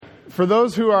For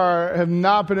those who have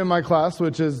not been in my class,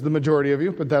 which is the majority of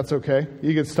you, but that's okay.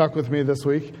 You get stuck with me this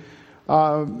week.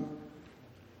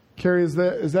 Carrie, is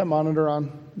that monitor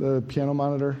on, the piano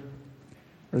monitor?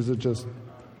 Or is it just...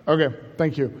 Okay,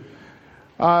 thank you.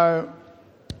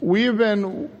 We've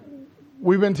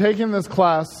been taking this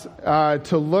class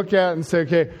to look at and say,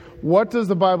 okay, what does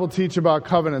the Bible teach about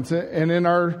covenants? And in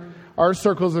our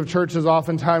circles of churches,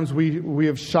 oftentimes we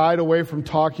have shied away from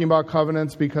talking about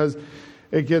covenants because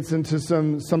it gets into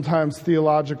sometimes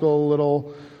theological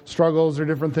little struggles or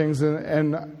different things.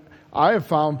 And I have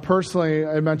found personally,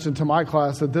 I mentioned to my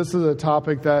class, that this is a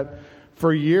topic that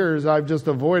for years I've just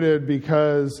avoided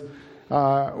because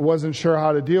wasn't sure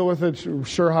how to deal with it,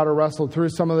 sure how to wrestle through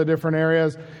some of the different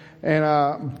areas.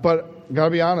 But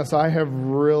gotta be honest, I have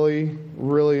really,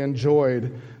 really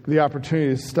enjoyed the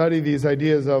opportunity to study these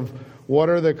ideas of what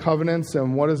are the covenants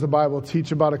and what does the Bible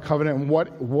teach about a covenant and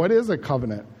what is a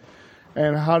covenant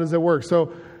and how does it work.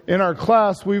 So in our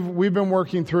class, we've been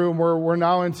working through, and we're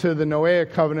now into the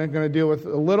Noahic covenant, going to deal with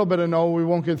a little bit of Noah. We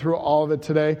won't get through all of it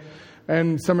today.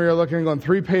 And some of you are looking and going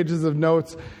 3 pages of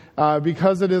notes.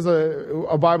 Because it is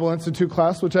a Bible Institute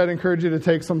class, which I'd encourage you to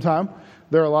take some time.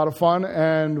 They're a lot of fun,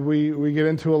 and we get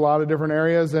into a lot of different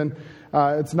areas, and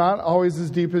it's not always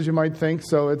as deep as you might think.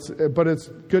 But it's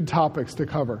good topics to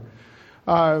cover.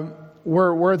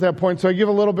 We're at that point, so I give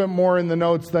a little bit more in the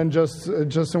notes than just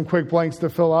some quick blanks to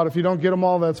fill out. If you don't get them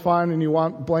all, that's fine, and you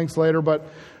want blanks later. But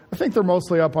I think they're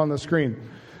mostly up on the screen.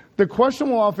 The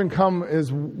question will often come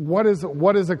is what is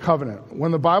a covenant?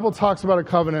 When the Bible talks about a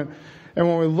covenant. And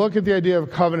when we look at the idea of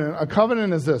a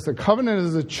covenant is this. A covenant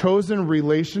is a chosen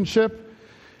relationship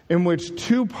in which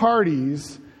 2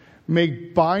 parties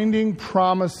make binding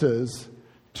promises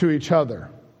to each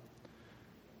other.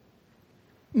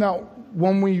 Now,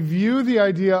 when we view the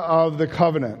idea of the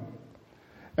covenant,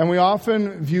 and we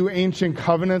often view ancient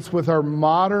covenants with our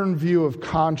modern view of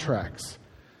contracts.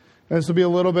 And this will be a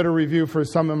little bit of review for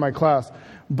some in my class.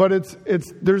 But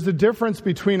there's a difference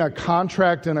between a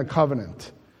contract and a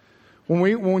covenant.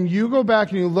 When you go back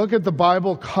and you look at the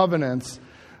Bible covenants,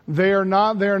 they are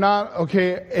not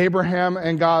okay, Abraham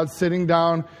and God sitting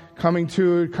down, coming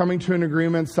to an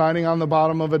agreement, signing on the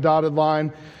bottom of a dotted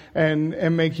line,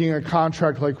 and making a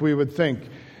contract like we would think.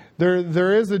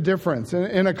 There is a difference.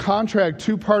 In a contract,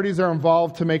 2 parties are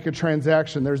involved to make a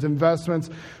transaction. There's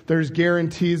investments, there's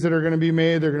guarantees that are going to be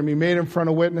made. They're going to be made in front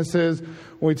of witnesses.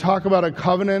 When we talk about a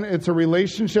covenant, it's a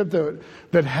relationship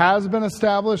that has been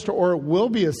established or will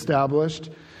be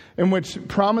established, in which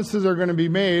promises are going to be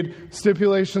made,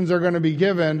 stipulations are going to be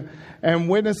given, and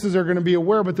witnesses are going to be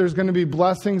aware, but there's going to be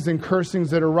blessings and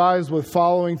cursings that arise with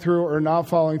following through or not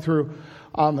following through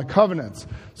on the covenants.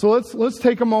 So let's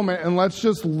take a moment and let's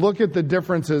just look at the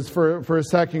differences for a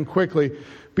second quickly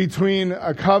between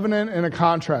a covenant and a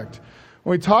contract.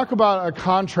 When we talk about a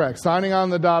contract, signing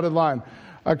on the dotted line,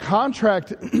 a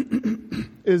contract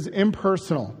is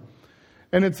impersonal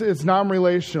and it's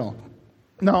non-relational.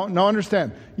 Now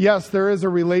understand, yes, there is a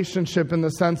relationship in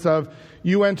the sense of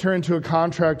you enter into a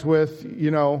contract with,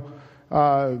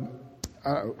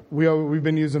 we've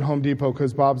been using Home Depot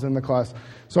because Bob's in the class.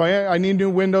 So I need new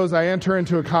windows. I enter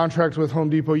into a contract with Home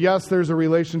Depot. Yes, there's a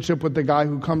relationship with the guy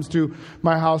who comes to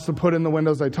my house to put in the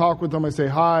windows. I talk with them. I say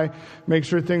hi, make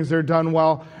sure things are done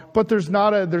well. But there's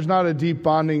not a deep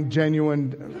bonding,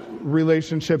 genuine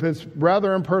relationship. It's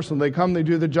rather impersonal. They come, they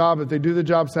do the job. If they do the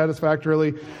job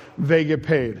satisfactorily, they get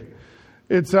paid.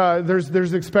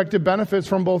 There's expected benefits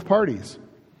from both parties.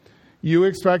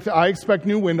 I expect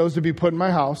new windows to be put in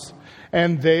my house,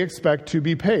 and they expect to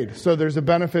be paid. So there's a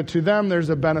benefit to them, there's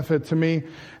a benefit to me,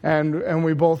 and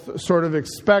we both sort of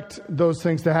expect those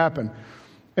things to happen.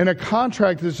 In a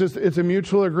contract, it's a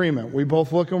mutual agreement. We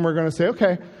both look and we're going to say,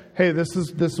 okay, hey, this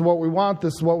is what we want,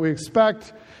 this is what we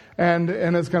expect, and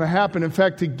it's going to happen. In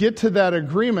fact, to get to that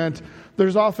agreement,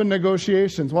 there's often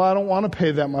negotiations. Well, I don't want to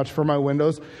pay that much for my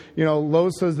windows.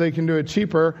 Lowe's says they can do it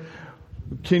cheaper.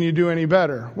 Can you do any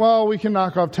better? Well, we can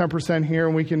knock off 10% here,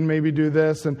 and we can maybe do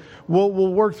this, and we'll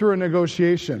work through a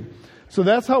negotiation. So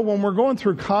that's how, when we're going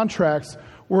through contracts,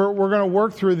 we're going to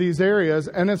work through these areas,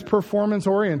 and it's performance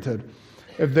oriented.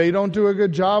 If they don't do a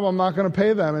good job, I'm not going to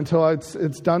pay them until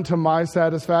it's done to my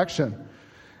satisfaction.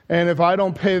 And if I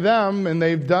don't pay them and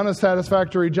they've done a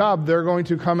satisfactory job, they're going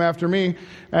to come after me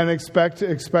and expect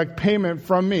payment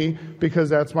from me because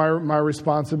that's my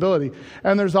responsibility.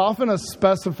 And there's often a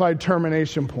specified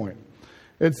termination point.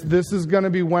 This is going to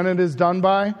be when it is done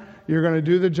by, you're going to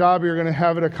do the job, you're going to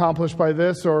have it accomplished by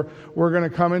this, or we're going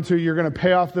to come into, you're going to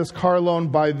pay off this car loan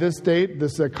by this date,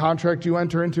 this contract you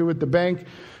enter into with the bank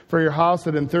for your house,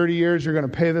 that in 30 years you're going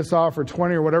to pay this off, or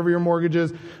 20, or whatever your mortgage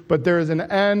is. But there is an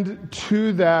end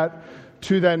to that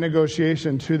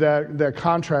negotiation, to that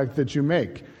contract that you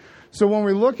make. So when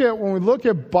we look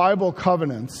at Bible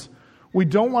covenants, we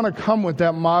don't want to come with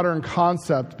that modern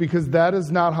concept, because that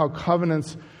is not how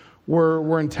covenants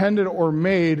were intended or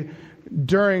made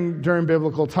during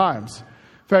biblical times.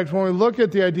 In fact, when we look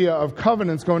at the idea of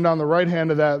covenants, going down the right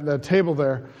hand of that table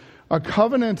there, a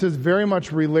covenant is very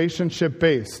much relationship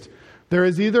based. There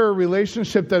is either a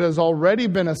relationship that has already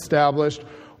been established,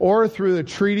 or through a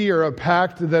treaty or a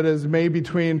pact that is made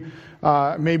between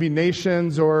maybe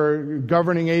nations or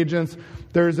governing agents.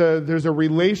 There's a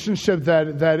relationship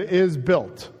that is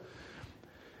built.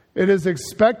 It is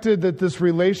expected that this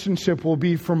relationship will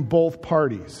be from both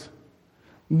parties.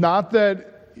 Not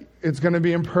that it's going to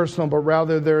be impersonal, but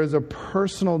rather there is a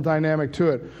personal dynamic to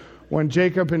it. When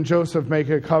Jacob and Joseph make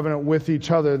a covenant with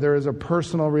each other, there is a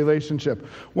personal relationship.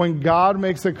 When God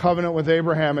makes a covenant with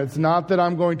Abraham, it's not that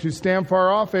I'm going to stand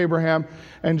far off, Abraham,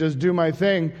 and just do my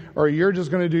thing, or you're just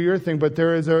going to do your thing, but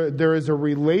there is a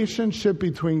relationship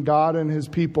between God and his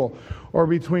people, or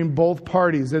between both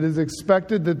parties. It is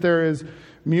expected that there is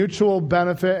mutual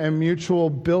benefit and mutual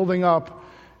building up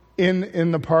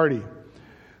in the party.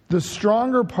 The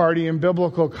stronger party in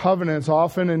biblical covenants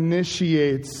often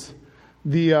initiates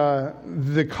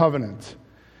the covenant.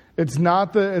 It's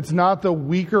not the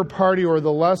weaker party or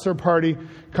the lesser party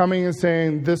coming and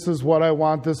saying, this is what I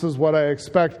want, this is what I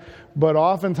expect. But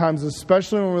oftentimes,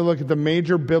 especially when we look at the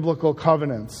major biblical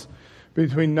covenants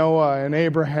between Noah and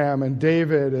Abraham and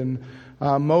David and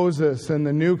Moses and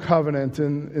the new covenant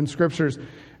in scriptures,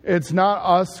 it's not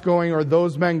us going, or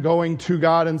those men going to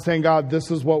God and saying, God, this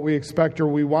is what we expect or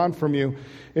we want from you.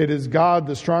 It is God,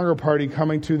 the stronger party,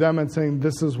 coming to them and saying,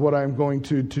 this is what I'm going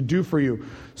to do for you.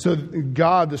 So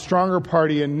God, the stronger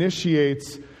party,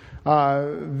 initiates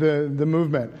the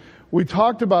movement. We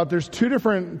talked about there's two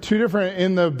different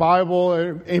in the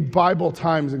Bible, Bible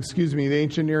times, the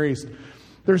ancient Near East.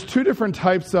 There's two different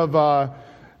types of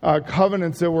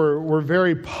covenants that were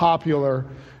very popular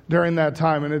during that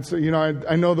time. And it's,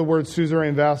 I know the word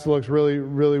suzerain vassal looks really,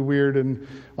 really weird and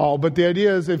all, but the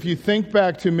idea is, if you think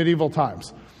back to medieval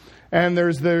times, and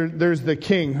there's the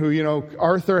king who,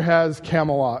 Arthur has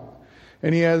Camelot,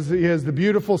 and he has the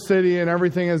beautiful city and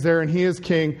everything is there, and he is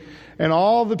king, and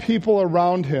all the people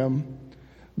around him,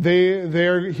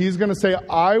 he's going to say,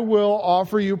 I will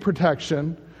offer you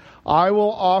protection, I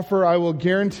will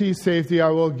guarantee safety, I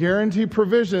will guarantee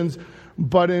provisions,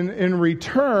 but in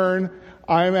return,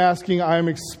 I'm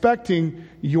expecting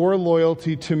your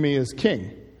loyalty to me as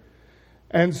king.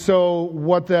 And so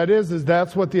what that is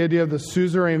that's what the idea of the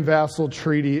suzerain vassal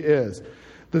treaty is.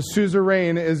 The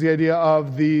suzerain is the idea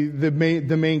of the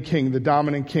main king, the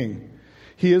dominant king.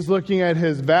 He is looking at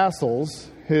his vassals,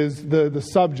 the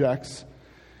subjects,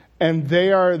 and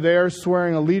they are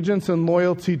swearing allegiance and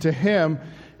loyalty to him,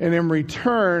 and in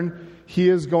return, he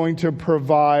is going to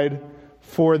provide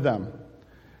for them.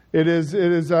 It is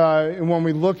when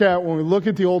we look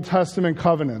at the Old Testament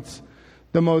covenants,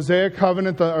 the Mosaic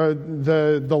covenant,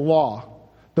 the law,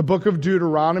 the book of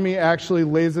Deuteronomy actually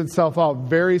lays itself out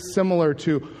very similar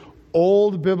to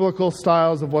old biblical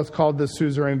styles of what's called the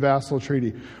suzerain vassal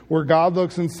treaty, where God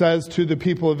looks and says to the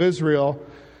people of Israel,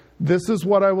 this is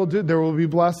what I will do. There will be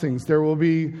blessings. There will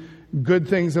be good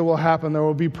things that will happen. There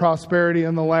will be prosperity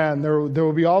in the land. There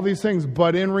will be all these things.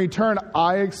 But in return,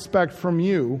 I expect from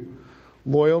you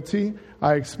loyalty.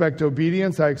 I expect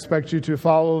obedience. I expect you to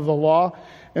follow the law.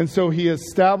 And so he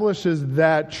establishes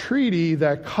that treaty,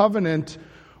 that covenant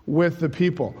with the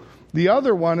people. The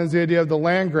other one is the idea of the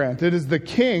land grant. It is the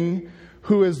king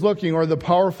who is looking, or the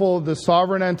powerful, the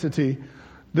sovereign entity.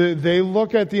 They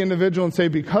look at the individual and say,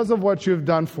 because of what you've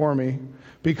done for me,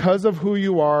 because of who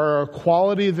you are, or a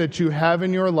quality that you have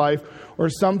in your life, or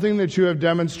something that you have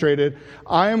demonstrated,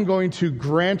 I am going to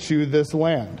grant you this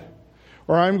land.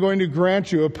 Or I'm going to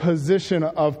grant you a position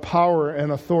of power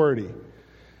and authority.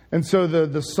 And so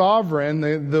the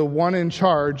sovereign, the one in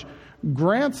charge,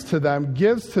 grants to them,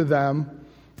 gives to them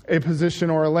a position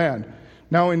or a land.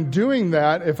 Now in doing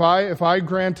that, if I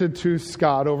granted to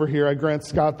Scott over here, I grant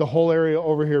Scott the whole area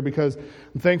over here because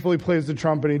thankfully he plays the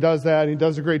trumpet, he does that, he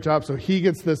does a great job, so he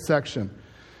gets this section.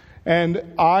 And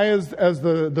I, as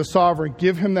the sovereign,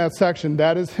 give him that section,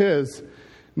 that is his.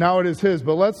 Now it is his.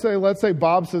 But let's say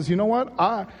Bob says, you know what?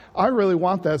 I really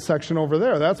want that section over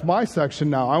there. That's my section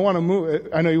now. I want to move.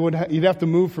 I know you'd have to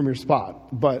move from your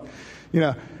spot, but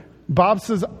Bob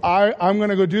says, I'm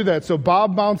going to go do that. So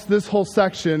Bob mounts this whole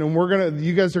section, and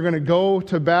you guys are going to go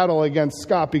to battle against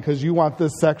Scott because you want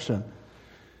this section.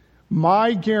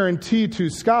 My guarantee to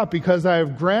Scott, because I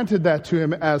have granted that to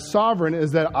him as sovereign,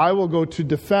 is that I will go to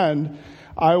defend.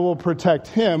 I will protect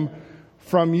him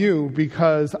from you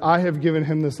because I have given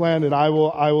him this land, and I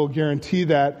will guarantee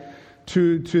that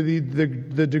to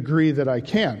the degree that I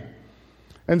can.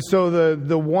 And so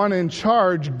the one in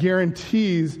charge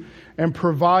guarantees and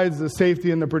provides the safety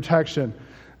and the protection.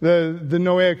 The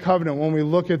Noahic covenant, when we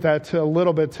look at that a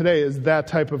little bit today, is that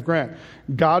type of grant.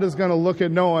 God is going to look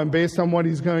at Noah, and based on what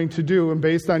he's going to do, and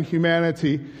based on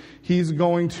humanity, he's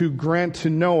going to grant to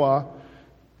Noah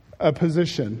a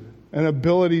position, an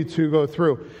ability to go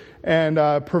through, and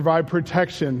provide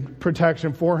protection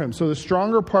for him. So the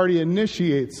stronger party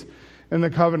initiates in the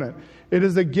covenant. It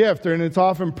is a gift, and it's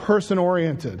often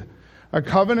person-oriented. A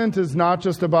covenant is not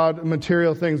just about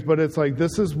material things, but it's like,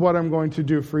 this is what I'm going to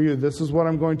do for you. This is what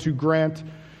I'm going to grant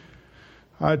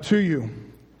to you.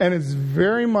 And it's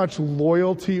very much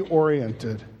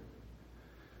loyalty-oriented.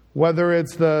 Whether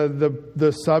it's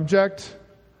the subject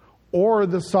or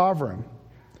the sovereign.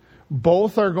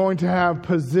 Both are going to have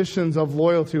positions of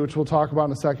loyalty, which we'll talk about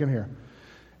in a second here.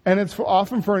 And it's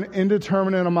often for an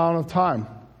indeterminate amount of time.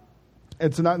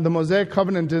 It's not, the Mosaic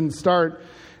covenant didn't start,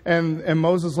 and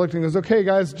Moses looked and goes, okay,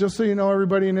 guys, just so you know,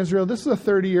 everybody in Israel, this is a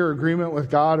 30-year agreement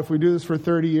with God. If we do this for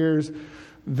 30 years,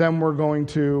 then we're going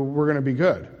to be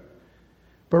good.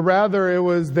 But rather, it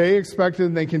was they expected,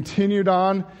 and they continued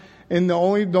on. And the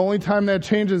only time that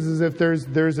changes is if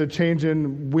there's a change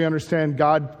in, we understand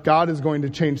God is going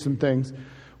to change some things,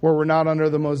 where we're not under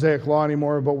the Mosaic law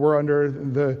anymore, but we're under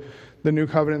the new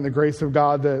covenant and the grace of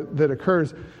God that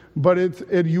occurs. But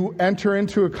you enter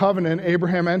into a covenant.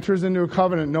 Abraham enters into a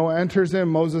covenant. Noah enters in.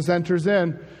 Moses enters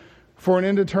in for an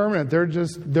indeterminate.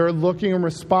 They're looking in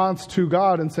response to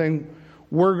God and saying,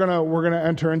 we're gonna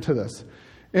enter into this.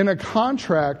 In a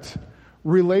contract,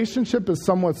 relationship is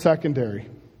somewhat secondary.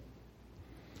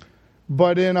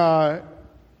 But in a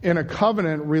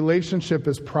covenant, relationship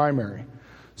is primary.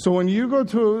 So when you go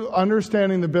to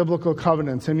understanding the biblical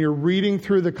covenants and you're reading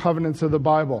through the covenants of the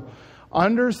Bible,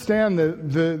 understand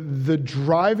that the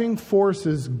driving force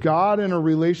is God in a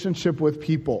relationship with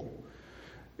people,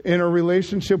 in a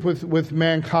relationship with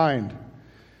mankind.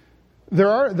 There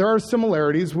are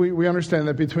similarities. We understand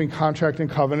that between contract and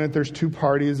covenant, there's two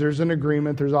parties, there's an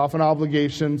agreement, there's often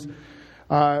obligations,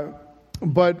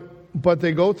 but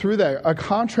they go through that. A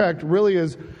contract really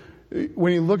is,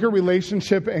 when you look at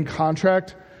relationship and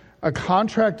contract, a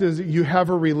contract is you have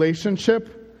a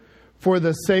relationship for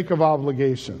the sake of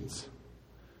obligations.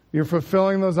 You're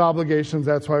fulfilling those obligations.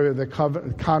 That's why we have the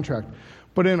contract.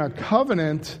 But in a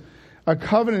covenant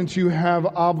you have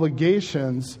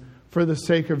obligations for the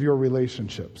sake of your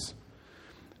relationships.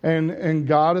 And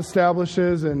God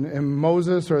establishes, and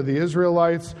Moses or the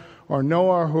Israelites or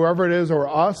Noah or whoever it is, or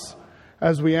us,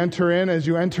 as you enter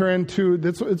into,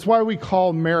 it's why we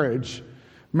call marriage.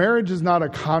 Marriage is not a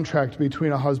contract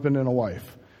between a husband and a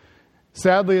wife.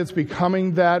 Sadly, it's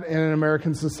becoming that in an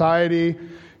American society.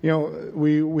 You know,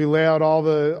 we lay out all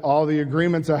the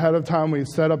agreements ahead of time. We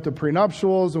set up the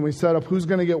prenuptials, and we set up who's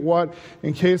going to get what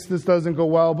in case this doesn't go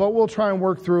well. But we'll try and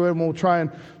work through it, and we'll try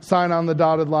and sign on the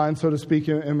dotted line, so to speak,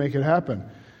 and make it happen.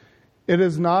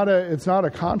 It's not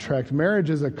a contract. Marriage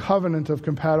is a covenant of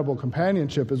compatible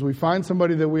companionship. As we find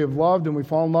somebody that we have loved and we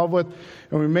fall in love with,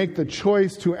 and we make the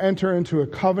choice to enter into a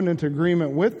covenant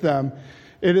agreement with them,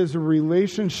 it is a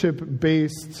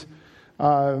relationship-based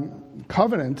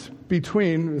covenant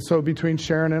between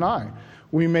Sharon and I.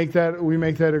 We make that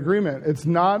agreement. It's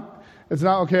not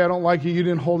okay, I don't like you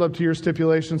didn't hold up to your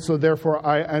stipulations, so therefore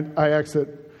I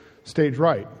exit stage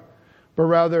right. But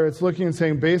rather it's looking and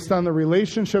saying, based on the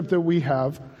relationship that we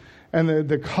have and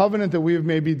the covenant that we have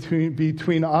made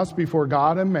between us before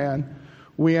God and man,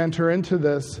 we enter into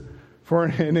this for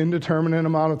an indeterminate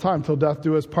amount of time till death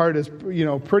do us part. Is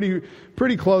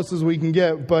pretty close as we can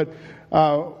get, but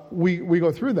we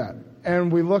go through that,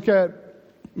 and we look at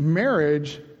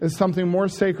marriage as something more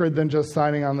sacred than just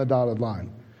signing on the dotted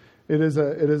line. It is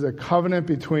a covenant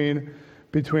between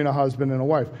a husband and a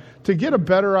wife. To get a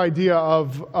better idea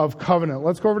of covenant,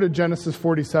 let's go over to Genesis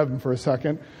 47 for a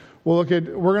second. We're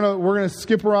gonna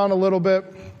skip around a little bit.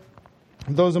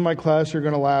 Those in my class, you're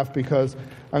going to laugh because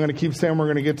I'm going to keep saying we're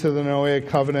going to get to the Noahic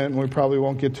covenant, and we probably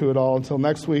won't get to it all until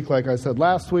next week, like I said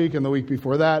last week and the week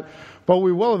before that. But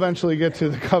we will eventually get to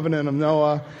the covenant of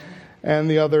Noah and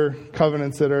the other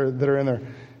covenants that are in there.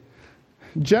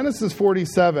 Genesis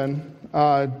 47,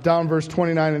 down verse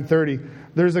 29 and 30,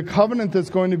 there's a covenant that's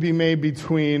going to be made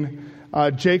between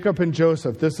Jacob and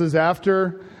Joseph. This is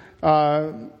after They're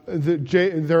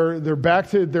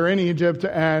in Egypt,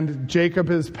 and Jacob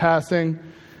is passing,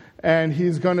 and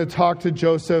he's going to talk to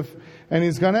Joseph, and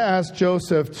he's going to ask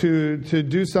Joseph to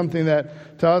do something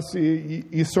that, to us,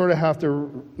 you sort of have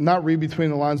to not read between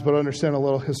the lines, but understand a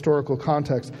little historical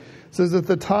context. It says, "At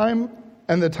the time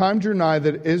drew nigh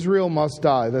that Israel must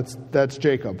die." That's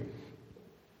Jacob.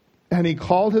 "And he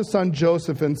called his son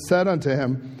Joseph and said unto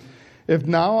him, If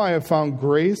now I have found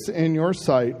grace in your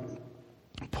sight,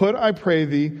 put, I pray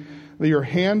thee, your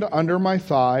hand under my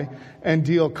thigh, and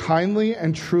deal kindly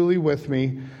and truly with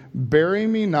me. Bury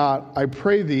me not, I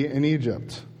pray thee, in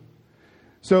Egypt."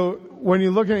 So when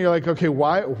you look at it, you're like, okay,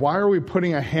 why are we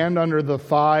putting a hand under the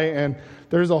thigh? And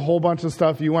there's a whole bunch of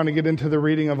stuff. You want to get into the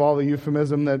reading of all the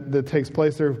euphemism that takes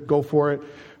place there, go for it.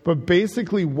 But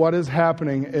basically what is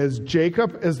happening is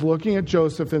Jacob is looking at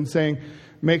Joseph and saying,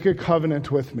 make a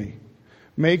covenant with me.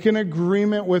 Make an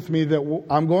agreement with me that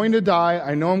I'm going to die.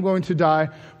 I know I'm going to die,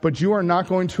 but you are not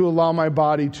going to allow my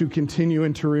body to continue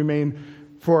and to remain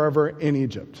forever in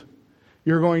Egypt.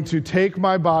 You're going to take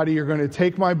my body, you're going to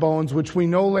take my bones, which we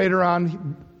know later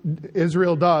on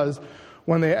Israel does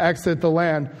when they exit the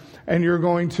land, and you're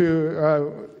going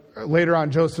to, later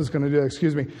on Joseph's going to do,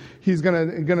 he's going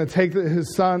to take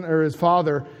his son or his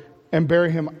father and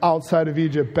bury him outside of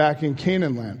Egypt back in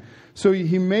Canaan land. So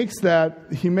he makes that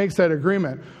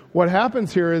agreement. What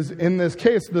happens here is, in this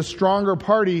case, the stronger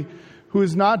party, who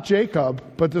is not Jacob,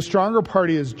 but the stronger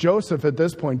party is Joseph at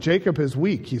this point. Jacob is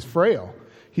weak, he's frail,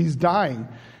 he's dying.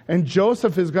 And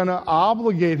Joseph is going to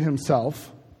obligate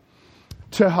himself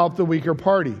to help the weaker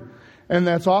party. And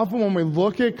that's often when we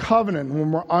look at covenant,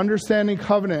 when we're understanding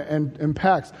covenant and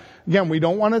pacts. Again, we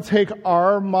don't want to take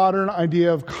our modern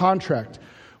idea of contract.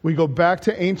 We go back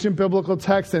to ancient biblical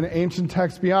texts and ancient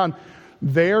texts beyond.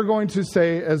 They are going to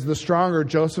say, as the stronger,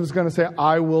 Joseph is going to say,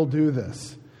 I will do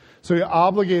this. So he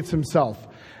obligates himself.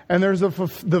 And there's the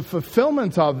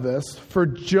fulfillment of this. For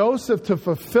Joseph to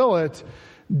fulfill it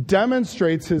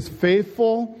demonstrates his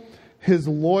faithful, his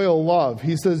loyal love.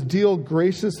 He says, deal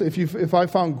gracious. If I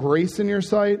found grace in your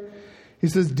sight, he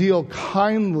says, deal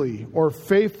kindly or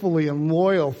faithfully and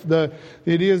loyal. The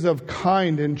ideas of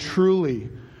kind and truly,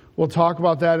 we'll talk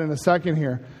about that in a second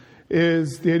here,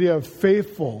 is the idea of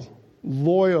faithful,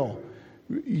 loyal.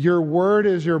 Your word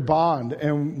is your bond,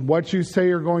 and what you say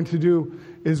you're going to do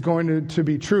is going to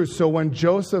be true. So when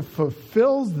Joseph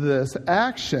fulfills this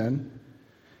action,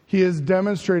 he is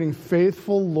demonstrating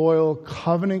faithful, loyal,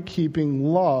 covenant-keeping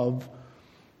love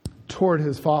toward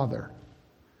his father.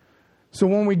 So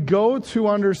when we go to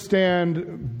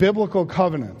understand biblical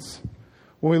covenants,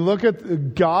 when we look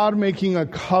at God making a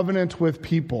covenant with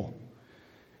people,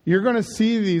 you're going to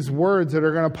see these words that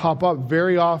are going to pop up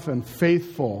very often: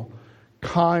 faithful,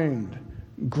 kind,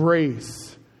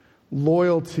 grace,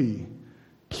 loyalty,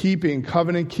 keeping,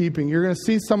 covenant keeping. You're going to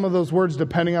see some of those words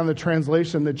depending on the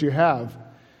translation that you have.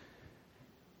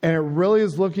 And it really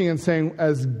is looking and saying,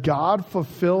 as God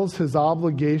fulfills his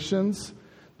obligations,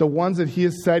 the ones that he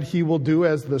has said he will do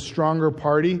as the stronger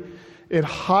party, it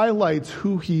highlights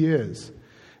who he is.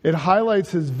 It highlights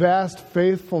his vast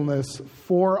faithfulness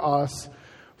for us,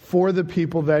 for the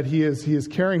people that he is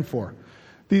caring for.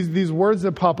 These words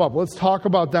that pop up, let's talk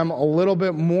about them a little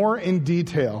bit more in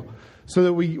detail so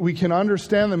that we can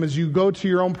understand them as you go to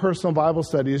your own personal Bible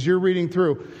study, as you're reading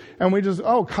through. And we just,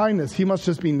 kindness, he must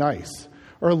just be nice.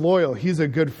 Or loyal, he's a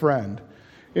good friend.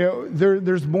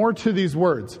 There's more to these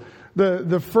words.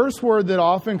 The first word that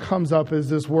often comes up is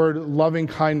this word loving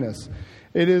kindness.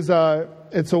 It's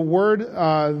a word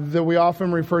that we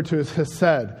often refer to as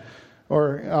hesed,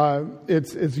 or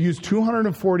it's used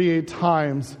 248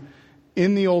 times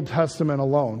in the Old Testament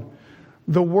alone.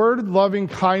 The word loving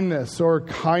kindness or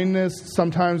kindness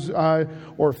sometimes,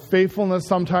 or faithfulness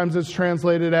sometimes it's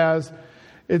translated as,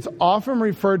 it's often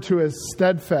referred to as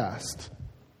steadfast,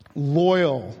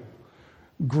 loyal,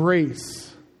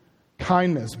 grace,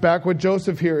 kindness. Back with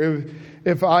Joseph here,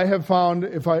 if I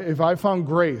found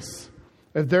grace,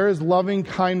 if there is loving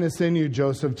kindness in you,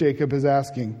 Joseph, Jacob is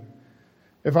asking,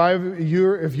 if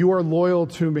you are loyal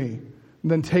to me,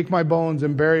 then take my bones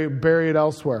and bury it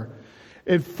elsewhere.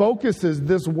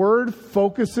 This word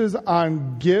focuses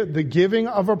on the giving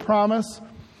of a promise,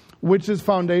 which is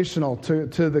foundational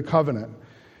to the covenant.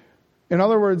 In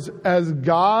other words, as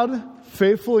God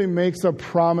faithfully makes a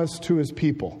promise to his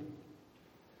people,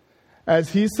 as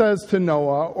he says to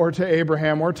Noah or to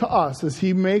Abraham or to us, as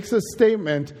he makes a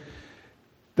statement,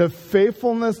 the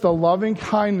faithfulness, the loving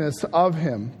kindness of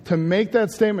him to make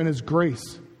that statement is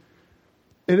grace.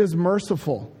 It is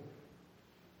merciful.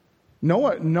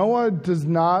 Noah does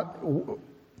not,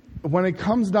 when it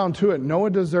comes down to it, Noah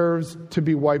deserves to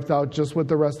be wiped out just with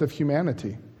the rest of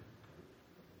humanity.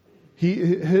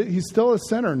 He's still a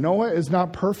sinner. Noah is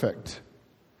not perfect.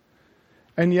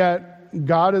 And yet,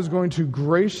 God is going to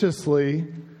graciously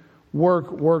work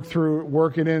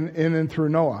it in and through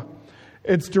Noah.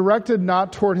 It's directed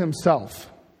not toward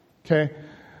himself, okay?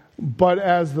 But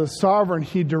as the sovereign,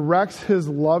 he directs his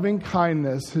loving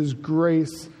kindness, his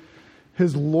grace,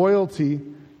 his loyalty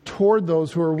toward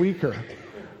those who are weaker.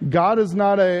 God is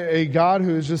not a God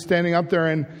who is just standing up there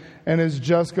and is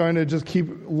just going to just keep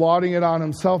lauding it on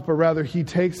himself, but rather he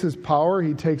takes his power,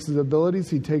 he takes his abilities,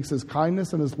 he takes his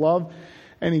kindness and his love,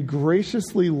 and he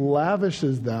graciously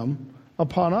lavishes them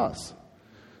upon us.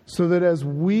 So that as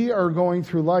we are going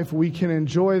through life, we can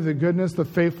enjoy the goodness, the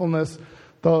faithfulness,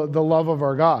 the love of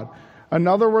our God.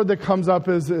 Another word that comes up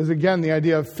is again, the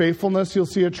idea of faithfulness. You'll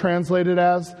see it translated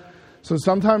as. So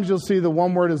sometimes you'll see the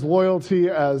one word as loyalty,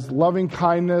 as loving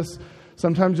kindness.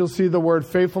 Sometimes you'll see the word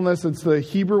faithfulness. It's the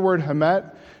Hebrew word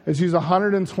hemet. It's used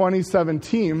 127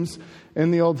 times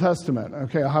in the Old Testament.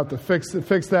 Okay, I'll have to fix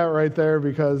that right there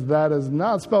because that is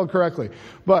not spelled correctly.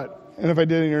 And if I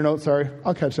did in your notes, sorry,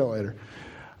 I'll catch that later.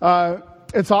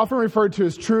 It's often referred to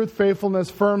as truth, faithfulness,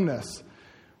 firmness.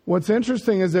 What's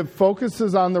interesting is it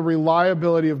focuses on the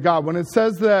reliability of God. When it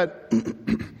says that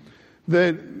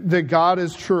that God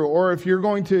is true, or if you're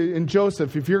going to, in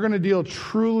Joseph, if you're going to deal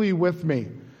truly with me,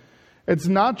 it's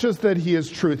not just that he is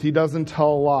truth, he doesn't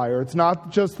tell a lie, or it's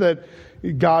not just that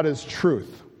God is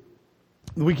truth.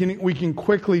 We can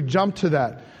quickly jump to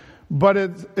that. But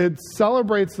it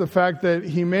celebrates the fact that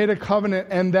he made a covenant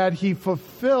and that he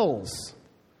fulfills,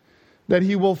 that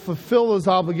he will fulfill those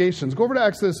obligations. Go over to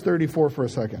Exodus 34 for a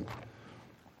second.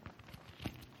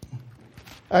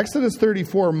 Exodus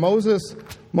 34, Moses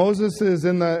is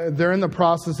they're in the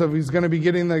process of, he's going to be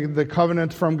getting the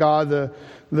covenant from God,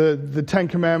 the Ten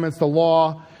Commandments, the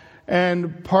law.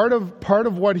 And part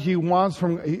of what he wants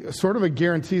sort of a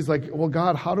guarantee is like, well,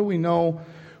 God, how do we know,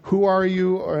 who are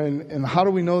you? And how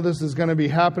do we know this is going to be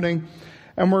happening?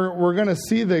 And we're going to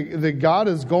see that God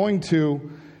is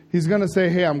he's going to say,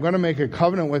 hey, I'm going to make a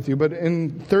covenant with you. But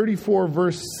in 34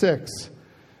 verse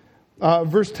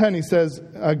 10, he says,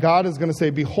 God is going to say,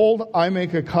 behold, I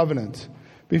make a covenant.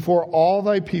 Before all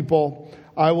thy people,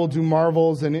 I will do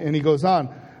marvels. And he goes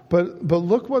on. But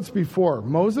look what's before.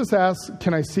 Moses asks,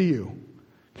 can I see you?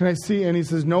 Can I see? And he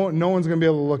says, no one's going to be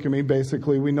able to look at me,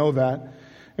 basically. We know that. And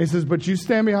he says, but you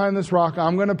stand behind this rock.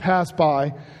 I'm going to pass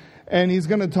by. And he's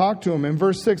going to talk to him. In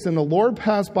verse 6, and the Lord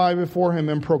passed by before him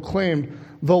and proclaimed,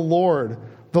 the Lord.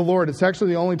 It's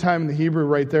actually the only time in the Hebrew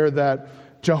right there that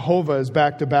Jehovah is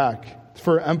back to back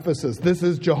for emphasis. This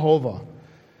is Jehovah.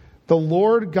 The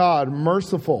Lord God,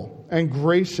 merciful and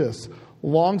gracious,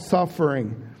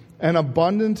 long-suffering, and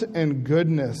abundant in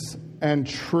goodness and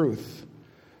truth.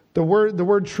 The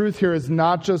word truth here is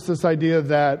not just this idea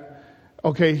that,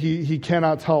 okay, he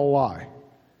cannot tell a lie.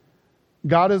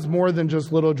 God is more than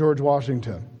just little George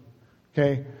Washington.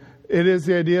 Okay? It is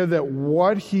the idea that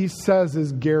what he says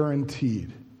is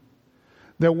guaranteed.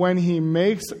 That when he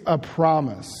makes a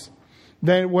promise,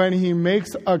 that when he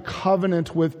makes a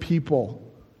covenant with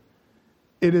people,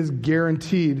 it is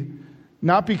guaranteed,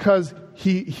 not because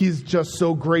he's just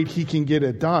so great he can get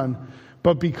it done,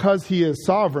 but because he is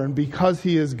sovereign, because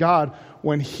he is God.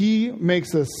 When he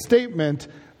makes a statement,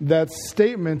 that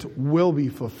statement will be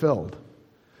fulfilled.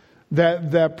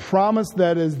 That promise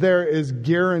that is there is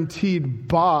guaranteed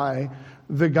by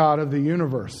the God of the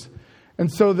universe.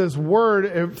 And so this word,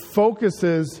 it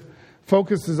focuses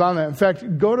on that. In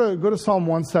fact, go to Psalm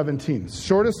 117,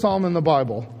 shortest psalm in the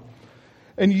Bible.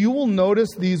 And you will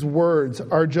notice these words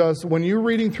are just, when you're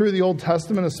reading through the Old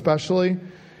Testament especially,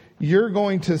 you're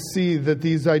going to see that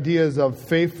these ideas of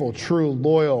faithful, true,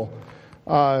 loyal,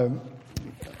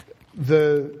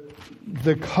 the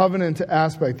covenant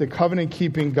aspect, the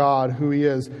covenant-keeping God who he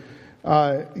is,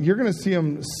 you're going to see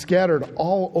them scattered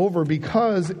all over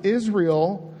because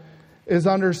Israel is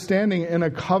understanding in a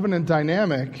covenant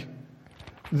dynamic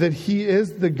that he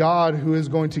is the God who is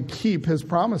going to keep his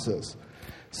promises.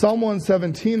 Psalm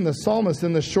 117, the psalmist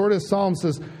in the shortest psalm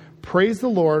says, praise the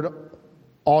Lord,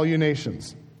 all you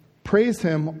nations. Praise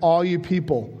him, all you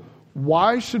people.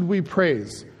 Why should we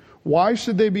praise? Why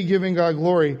should they be giving God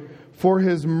glory? For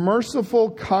his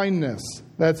merciful kindness,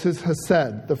 that's his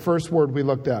hesed, the first word we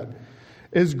looked at,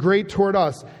 is great toward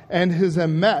us. And his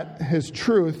emet, his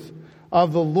truth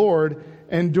of the Lord,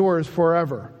 endures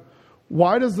forever.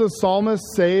 Why does the psalmist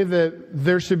say that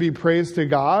there should be praise to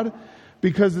God?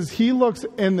 Because as he looks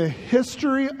in the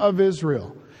history of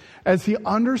Israel, as he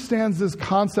understands this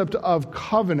concept of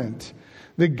covenant,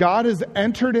 that God has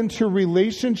entered into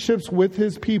relationships with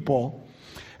his people,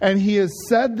 and he has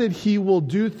said that he will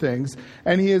do things,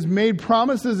 and he has made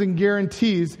promises and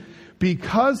guarantees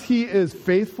because he is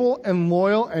faithful and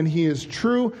loyal and he is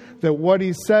true, that what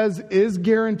he says is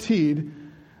guaranteed.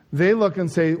 They look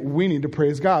and say, we need to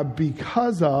praise God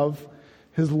because of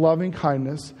his loving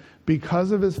kindness,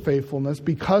 because of his faithfulness,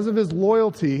 because of his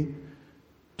loyalty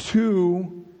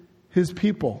to his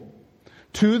people.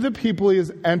 To the people he has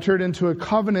entered into a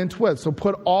covenant with. So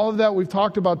put all of that we've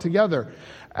talked about together.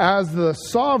 As the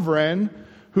sovereign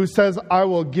who says, I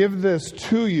will give this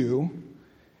to you,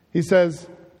 he says,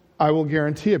 I will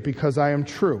guarantee it because I am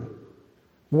true.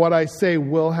 What I say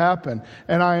will happen.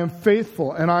 And I am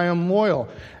faithful and I am loyal.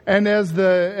 And as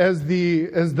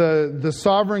the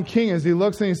sovereign king, as he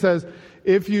looks and he says,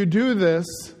 if you do this,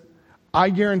 I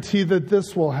guarantee that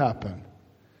this will happen.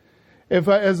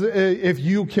 If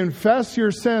you confess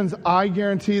your sins, I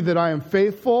guarantee that I am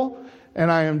faithful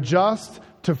and I am just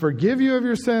to forgive you of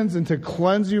your sins and to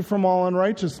cleanse you from all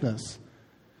unrighteousness.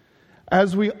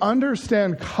 As we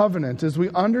understand covenant, as we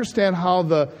understand how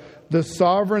the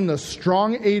sovereign, the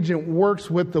strong agent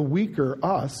works with the weaker,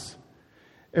 us,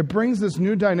 it brings this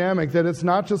new dynamic that it's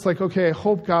not just like, okay, I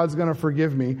hope God's going to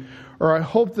forgive me, or I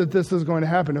hope that this is going to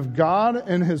happen. If God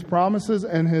and his promises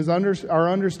and our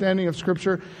understanding of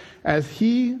Scripture, as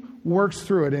he works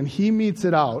through it and he meets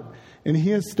it out and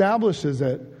he establishes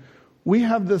it, we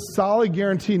have this solid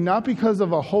guarantee, not because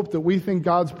of a hope that we think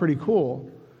God's pretty cool,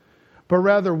 but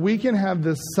rather we can have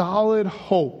this solid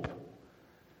hope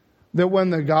that when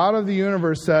the God of the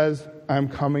universe says, I'm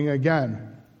coming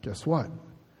again, guess what?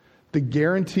 The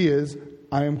guarantee is,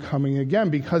 I am coming again,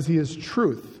 because he is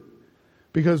truth.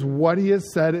 Because what he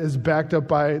has said is backed up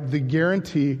by the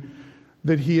guarantee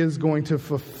that he is going to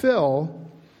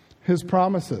fulfill his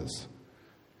promises.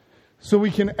 So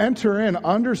we can enter in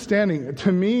understanding.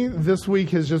 To me, this week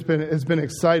has been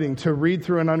exciting to read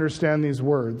through and understand these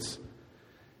words.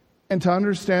 And to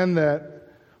understand that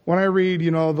when I read,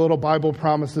 the little Bible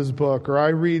Promises book, or I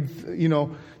read,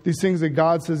 these things that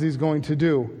God says he's going to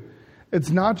do, it's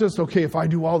not just, okay, if I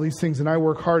do all these things and I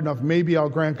work hard enough, maybe I'll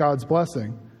grant God's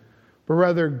blessing. But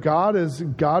rather, God is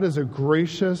a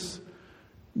gracious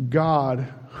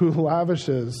God who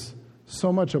lavishes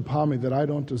so much upon me that I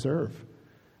don't deserve.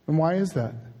 And why is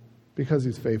that? Because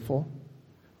he's faithful.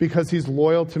 Because he's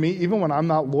loyal to me. Even when I'm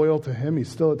not loyal to him, he's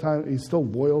still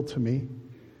loyal to me.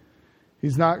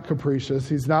 He's not capricious.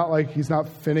 He's not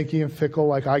finicky and fickle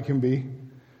like I can be.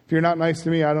 If you're not nice to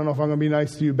me, I don't know if I'm going to be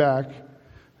nice to you back.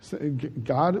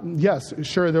 God, yes,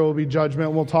 sure, there will be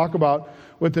judgment. We'll talk about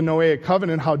with the Noahic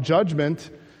covenant how judgment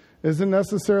isn't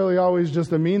necessarily always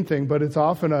just a mean thing, but it's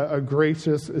often a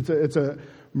gracious, it's a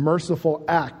merciful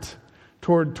act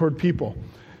toward people.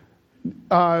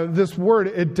 This word,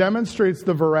 it demonstrates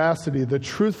the veracity, the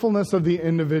truthfulness of the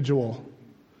individual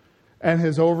and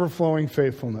his overflowing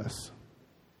faithfulness.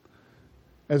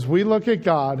 As we look at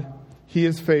God, he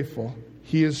is faithful.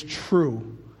 He is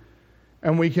true.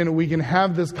 And we can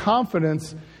have this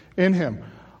confidence in him.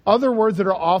 Other words that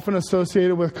are often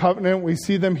associated with covenant, we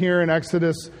see them here in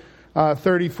Exodus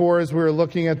 34 as we were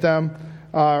looking at them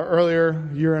earlier.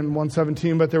 You're in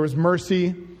 117, but there was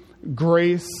mercy,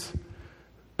 grace,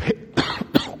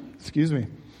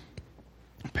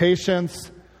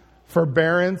 patience,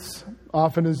 forbearance,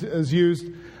 often is used.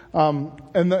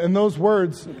 And those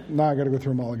words, now I got to go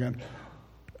through them all again.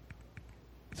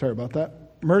 Sorry about that.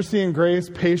 Mercy and grace,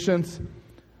 patience.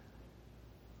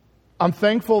 I'm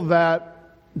thankful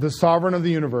that the sovereign of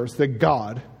the universe, that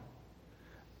God,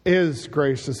 is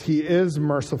gracious. He is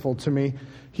merciful to me.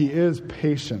 He is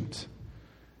patient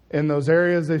in those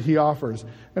areas that he offers.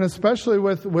 And especially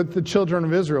with the children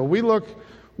of Israel.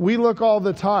 We look all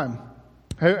the time.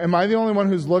 Hey, am I the only one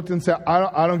who's looked and said,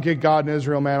 I don't get God in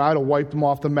Israel, man. I'd have wiped them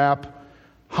off the map.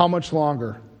 How much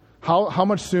longer? How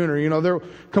much sooner? They're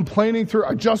complaining through,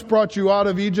 I just brought you out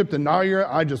of Egypt and now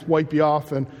I just wipe you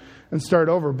off and start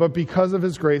over. But because of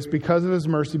his grace, because of his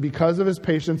mercy, because of his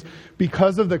patience,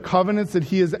 because of the covenants that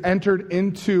he has entered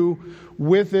into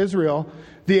with Israel,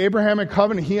 the Abrahamic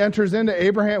covenant, he enters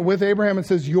into with Abraham and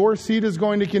says, your seed is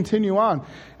going to continue on.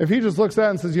 If he just looks at it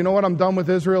and says, you know what, I'm done with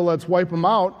Israel, let's wipe them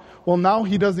out. Well, now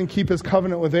he doesn't keep his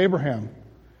covenant with Abraham.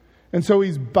 And so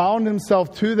he's bound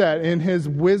himself to that. In his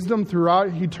wisdom throughout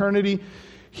eternity,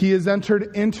 he has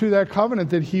entered into that covenant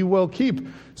that he will keep.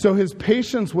 So his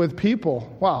patience with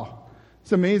people, wow,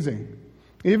 it's amazing.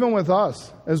 Even with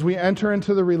us, as we enter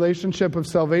into the relationship of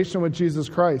salvation with Jesus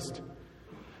Christ,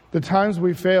 the times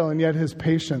we fail, and yet his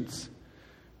patience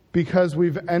because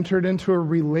we've entered into a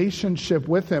relationship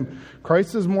with him.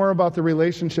 Christ is more about the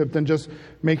relationship than just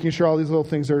making sure all these little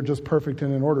things are just perfect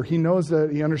and in order. He knows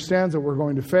that, he understands that we're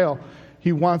going to fail.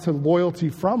 He wants a loyalty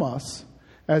from us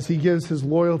as he gives his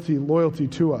loyalty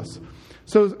to us.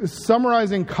 So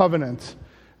summarizing covenant,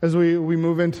 as we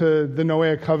move into the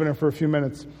Noahic covenant for a few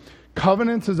minutes.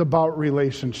 Covenant is about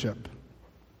relationship.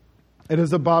 It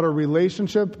is about a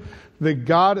relationship that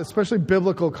God, especially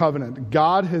biblical covenant,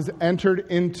 God has entered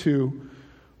into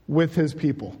with his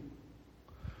people.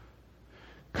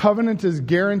 Covenant is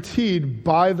guaranteed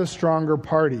by the stronger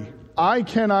party. I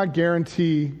cannot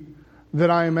guarantee that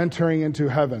I am entering into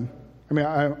heaven. I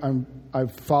mean,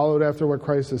 I've followed after what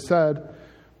Christ has said,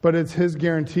 but it's his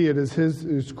guarantee.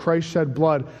 It's Christ shed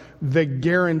blood that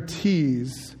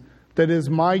guarantees, that is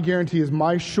my guarantee, is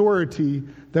my surety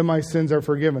that my sins are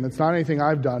forgiven. It's not anything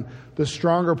I've done. The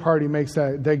stronger party makes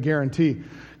that guarantee.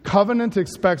 Covenant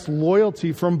expects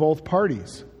loyalty from both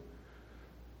parties.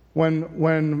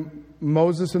 When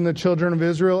Moses and the children of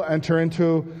Israel enter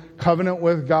into covenant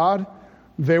with God,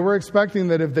 they were expecting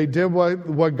that if they did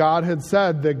what God had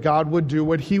said, that God would do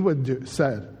what he would do,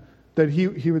 said, that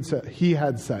he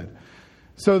had said.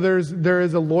 So there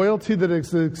is a loyalty that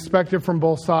is expected from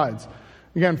both sides.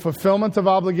 Again, fulfillment of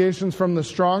obligations from the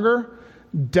stronger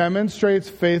demonstrates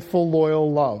faithful,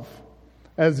 loyal love.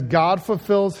 As God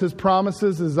fulfills his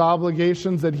promises, his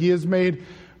obligations that he has made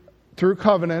through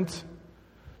covenant,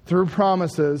 through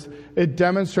promises, it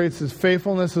demonstrates his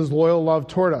faithfulness, his loyal love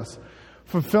toward us.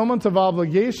 Fulfillment of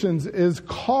obligations is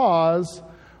cause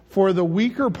for the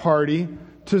weaker party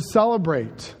to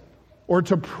celebrate or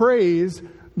to praise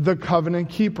the covenant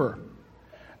keeper.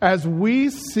 As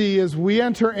we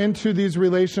enter into these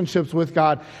relationships with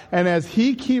God, and as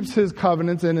he keeps his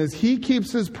covenants and as he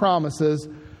keeps his promises,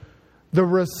 the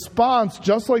response,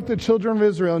 just like the children of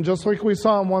Israel and just like we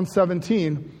saw in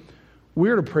 117,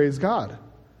 we're to praise God.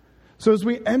 So as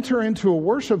we enter into a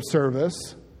worship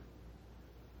service,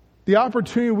 the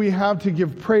opportunity we have to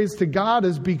give praise to God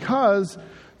is because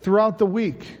throughout the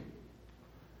week,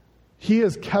 he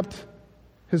has kept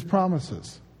his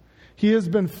promises. He has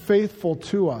been faithful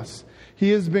to us.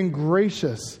 He has been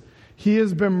gracious. He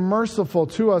has been merciful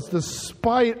to us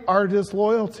despite our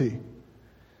disloyalty.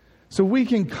 So we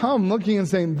can come looking and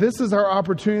saying, this is our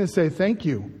opportunity to say thank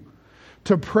you,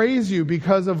 to praise you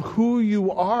because of who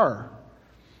you are.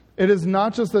 It is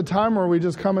not just a time where we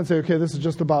just come and say, okay, this is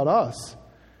just about us.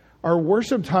 Our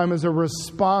worship time is a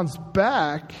response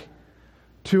back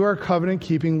to our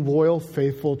covenant-keeping, loyal,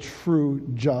 faithful, true,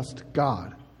 just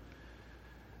God.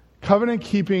 Covenant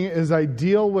keeping is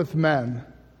ideal with men,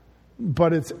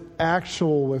 but it's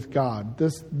actual with God.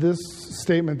 This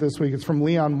statement this week, it's from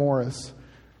Leon Morris.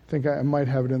 I think I might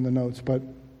have it in the notes, but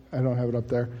I don't have it up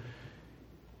there.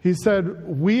 He said,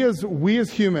 we as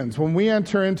humans, when we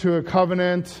enter into a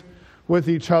covenant with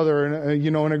each other, and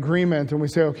an agreement, and we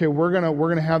say, okay, we're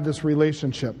gonna have this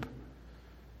relationship.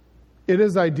 It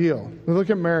is ideal. We look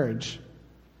at marriage.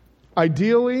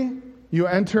 Ideally, you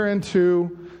enter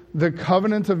into the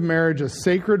covenant of marriage, a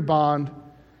sacred bond,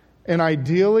 and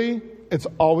ideally, it's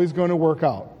always going to work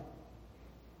out.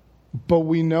 But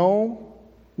we know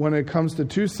when it comes to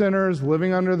two sinners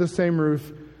living under the same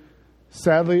roof,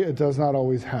 sadly, it does not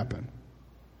always happen.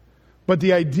 But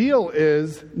the ideal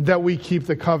is that we keep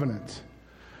the covenant.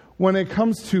 When it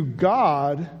comes to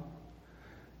God,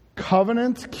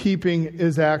 covenant keeping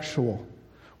is actual.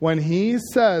 When he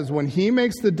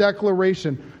makes the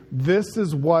declaration, this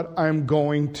is what I'm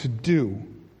going to do,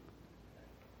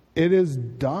 it is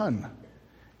done.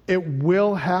 It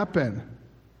will happen.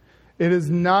 It is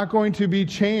not going to be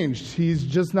changed. He's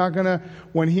just not going to,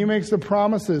 when he makes the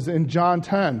promises in John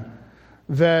 10,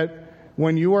 that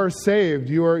when you are saved,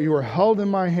 you are held in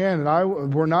my hand,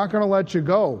 and we're not going to let you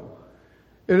go.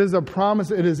 It is a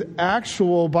promise. It is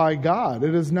actual by God.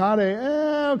 It is not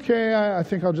I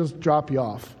think I'll just drop you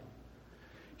off.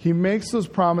 He makes those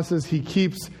promises. He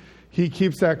keeps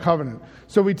that covenant.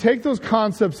 So we take those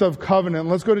concepts of covenant.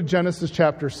 Let's go to Genesis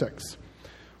chapter 6.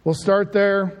 We'll start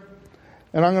there.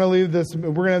 And I'm going to leave this.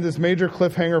 We're going to have this major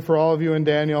cliffhanger for all of you in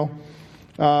Daniel.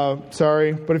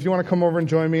 Sorry. But if you want to come over and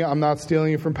join me, I'm not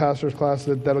stealing you from pastor's class.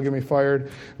 That'll get me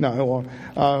fired. No, it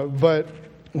won't. But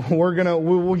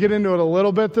we'll get into it a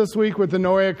little bit this week with the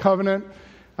Noahic covenant.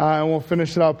 And we'll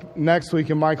finish it up next week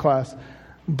in my class.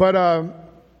 But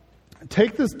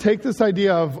take this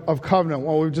idea of covenant,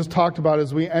 what we've just talked about,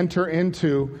 as we enter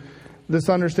into this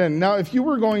understanding. Now, if you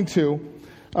were going to,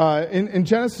 in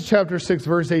Genesis chapter 6,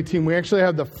 verse 18, we actually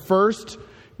have the first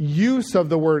use of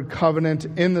the word covenant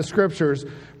in the scriptures.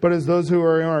 But as those who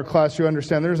are in our class, you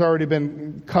understand there's already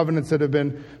been covenants that have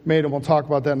been made, and we'll talk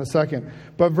about that in a second.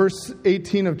 But verse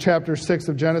 18 of chapter 6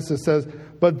 of Genesis says,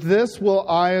 but with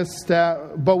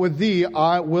thee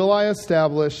will I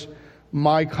establish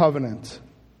my covenant.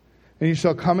 And you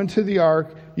shall come into the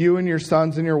ark, you and your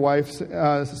sons and your wives,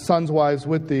 sons' wives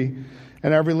with thee,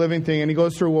 and every living thing. And he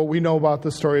goes through what we know about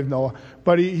the story of Noah.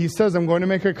 But he says, I'm going to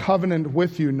make a covenant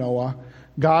with you, Noah.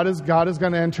 God is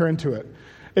going to enter into it.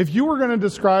 If you were going to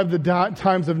describe the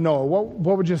times of Noah,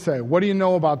 what would you say? What do you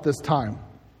know about this time?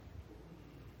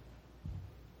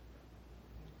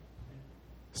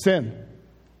 Sin.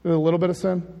 A little bit of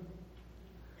sin?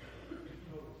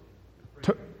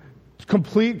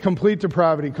 Complete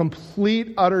depravity,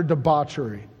 complete utter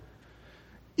debauchery,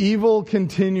 evil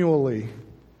continually.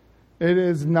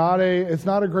 It's not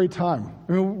a great time.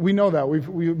 I mean, we know that.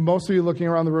 Most of you looking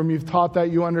around the room, you've taught that,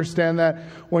 you understand that.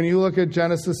 When you look at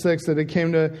Genesis 6, that it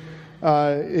came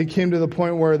to the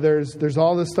point where there's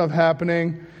all this stuff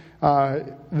happening.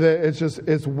 That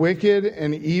it's wicked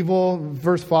and evil.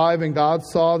 Verse 5, and God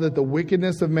saw that the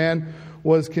wickedness of man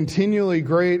was continually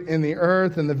great in the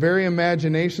earth, and the very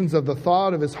imaginations of the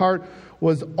thought of his heart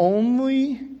was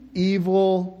only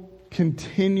evil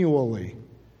continually.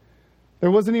 There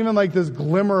wasn't even like this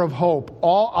glimmer of hope.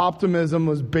 All optimism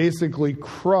was basically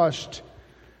crushed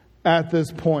at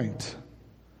this point.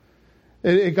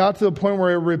 It got to the point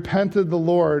where it repented the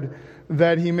Lord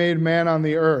that he made man on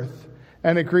the earth.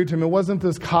 And it grieved him. It wasn't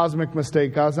this cosmic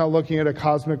mistake. God's not looking at a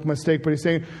cosmic mistake, but he's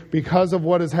saying, because of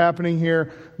what is happening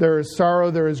here, there is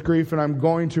sorrow, there is grief, and I'm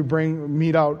going to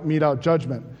mete out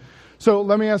judgment. So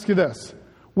let me ask you this.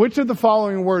 Which of the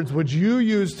following words would you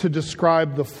use to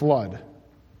describe the flood?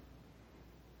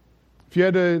 If you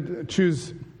had to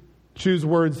choose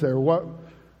words there, what?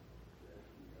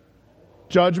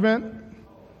 Judgment?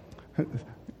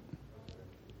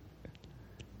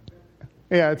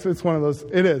 Yeah, it's one of those.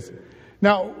 It is.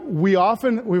 Now, we've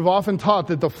often taught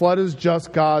that the flood is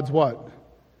just God's what?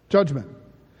 Judgment.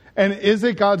 And is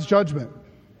it God's judgment?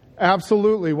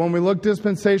 Absolutely. When we look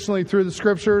dispensationally through the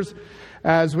scriptures,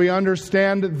 as we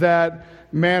understand that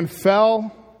man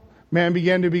fell, man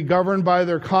began to be governed by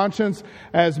their conscience,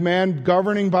 as man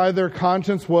governing by their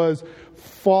conscience was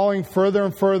falling further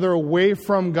and further away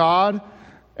from God,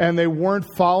 and they weren't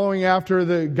following after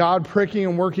the God pricking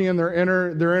and working in their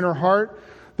inner heart,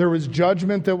 there was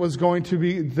judgment that was going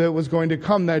to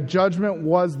come. That judgment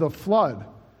was the flood.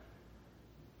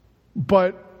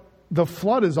 But the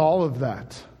flood is all of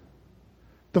that.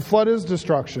 The flood is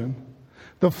destruction.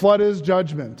 The flood is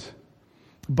judgment.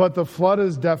 But the flood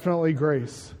is definitely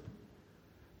grace.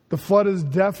 The flood is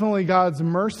definitely God's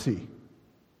mercy.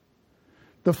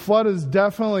 The flood is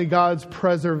definitely God's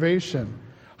preservation.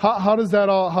 How does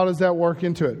that work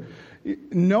into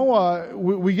it? Noah,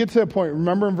 we get to a point,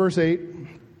 remember in verse 8,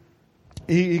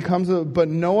 he comes, but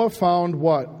Noah found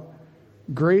what?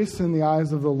 Grace in the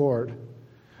eyes of the Lord.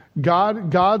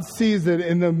 God sees that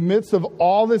in the midst of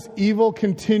all this evil,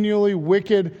 continually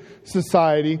wicked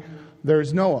society,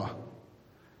 there's Noah.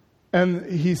 And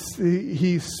he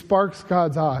sparks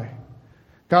God's eye.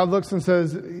 God looks and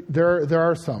says, there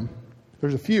are some.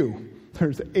 There's a few.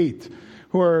 There's 8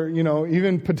 who are,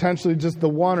 even potentially just the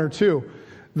 1 or 2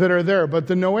 that are there. But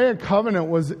the Noahic covenant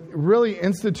was really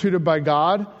instituted by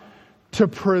God to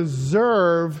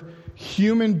preserve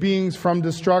human beings from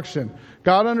destruction.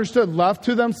 God understood, left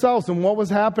to themselves, and what was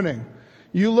happening.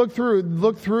 You look through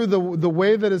the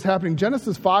way that is happening.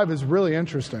 Genesis 5 is really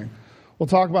interesting. We'll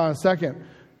talk about it in a second.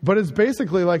 But it's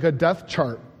basically like a death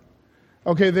chart.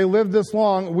 Okay, they lived this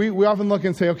long. We often look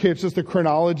and say, okay, it's just a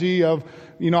chronology of,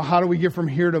 how do we get from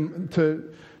here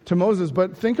to Moses?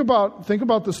 But think about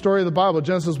the story of the Bible.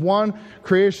 Genesis 1,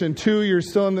 creation. 2, you're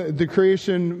still in the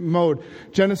creation mode.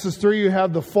 Genesis 3, you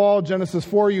have the fall. Genesis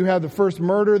 4, you have the first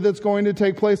murder that's going to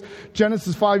take place.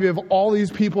 Genesis 5, you have all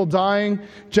these people dying.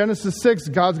 Genesis 6,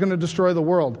 God's going to destroy the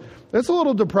world. It's a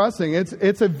little depressing. It's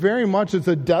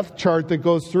a death chart that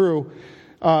goes through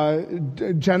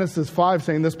Genesis 5,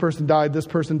 saying this person died, this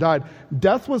person died.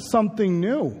 Death was something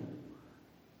new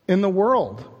in the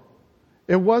world.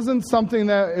 It wasn't something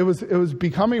that it was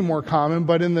becoming more common,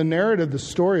 but in the narrative, the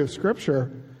story of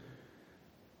Scripture,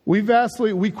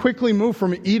 we quickly move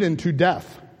from Eden to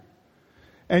death.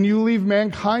 And you leave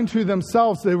mankind to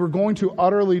themselves, they were going to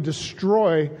utterly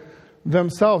destroy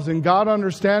themselves. And God,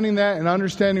 understanding that and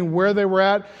understanding where they were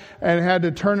at and had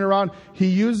to turn it around, He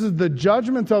uses the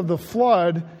judgment of the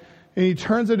flood and He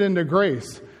turns it into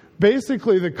grace.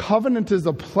 Basically, the covenant is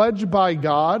a pledge by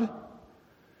God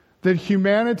that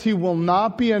humanity will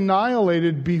not be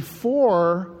annihilated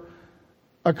before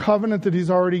a covenant that he's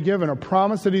already given, a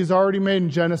promise that he's already made in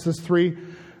Genesis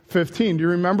 3:15. Do you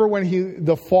remember when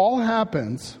the fall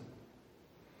happens?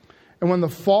 And when the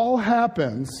fall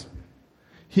happens,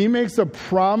 he makes a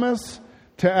promise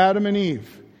to Adam and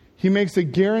Eve. He makes a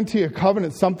guarantee, a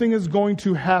covenant. Something is going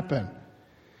to happen.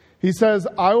 He says,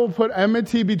 I will put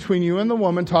enmity between you and the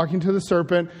woman, talking to the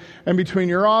serpent, and between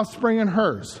your offspring and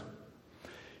hers.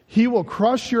 He will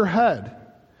crush your head,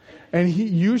 and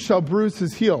you shall bruise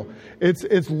his heel.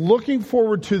 It's looking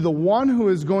forward to the one who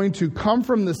is going to come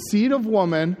from the seed of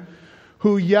woman,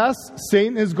 who, yes,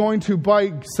 Satan is going to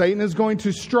bite, Satan is going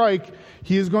to strike,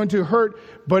 he is going to hurt,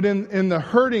 but in the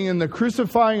hurting, in the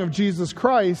crucifying of Jesus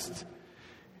Christ,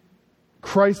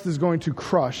 Christ is going to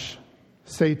crush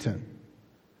Satan.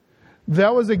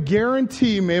 That was a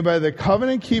guarantee made by the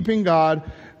covenant-keeping God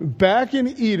back in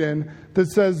Eden that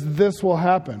says this will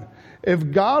happen.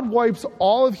 If God wipes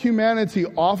all of humanity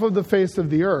off of the face of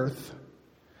the earth,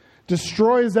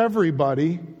 destroys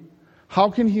everybody, how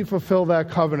can he fulfill that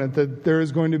covenant that there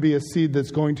is going to be a seed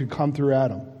that's going to come through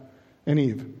Adam and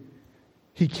Eve?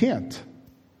 He can't.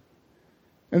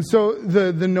 And so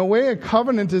the Noahic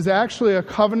covenant is actually a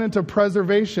covenant of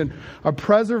preservation, a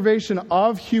preservation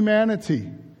of humanity,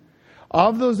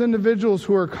 of those individuals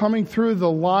who are coming through the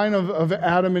line of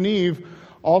Adam and Eve,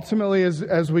 ultimately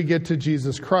as we get to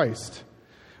Jesus Christ.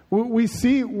 We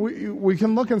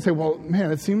can look and say, well,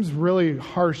 man, it seems really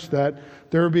harsh that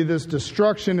there would be this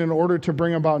destruction in order to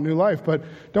bring about new life. But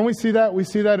don't we see that? We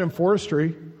see that in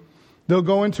forestry. They'll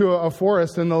go into a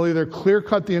forest and they'll either clear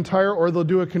cut the entire, or they'll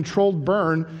do a controlled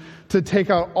burn to take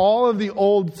out all of the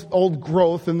old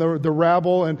growth and the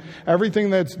rabble and everything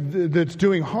that's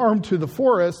doing harm to the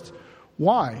forest.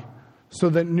 Why? So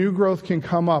that new growth can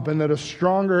come up and that a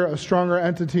stronger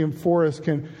entity in forest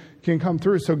can come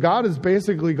through. So God is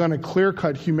basically going to clear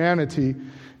cut humanity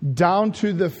down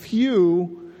to the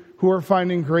few who are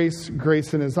finding grace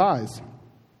in his eyes.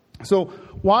 So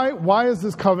why is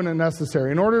this covenant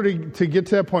necessary? In order to get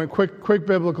to that point, quick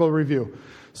biblical review.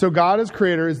 So God as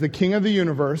creator is the king of the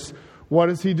universe. What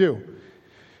does he do?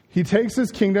 He takes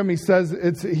his kingdom, he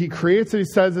creates it, he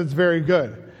says it's very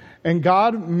good. And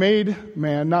God made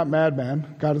man, not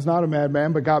madman. God is not a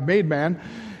madman, but God made man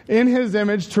in his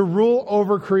image to rule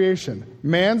over creation.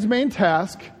 Man's main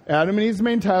task, Adam and Eve's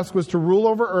main task, was to rule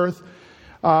over earth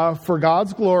for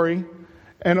God's glory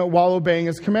and while obeying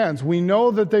his commands. We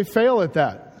know that they fail at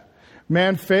that.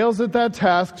 Man fails at that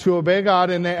task to obey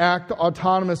God, and they act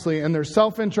autonomously in their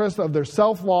self-interest, of their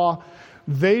self-law.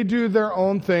 They do their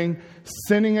own thing,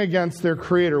 sinning against their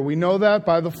creator. We know that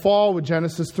by the fall with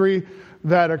Genesis 3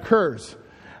 that occurs.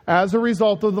 As a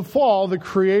result of the fall, the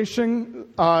creation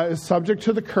is subject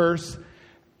to the curse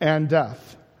and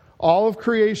death. All of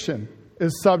creation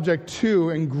is subject to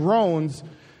and groans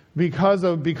because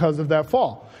of that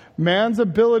fall. Man's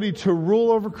ability to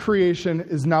rule over creation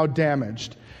is now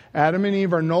damaged. Adam and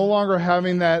Eve are no longer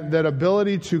having that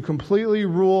ability to completely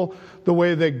rule the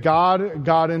way that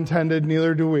God intended,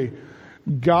 neither do we.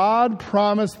 God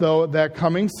promised, though, that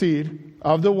coming seed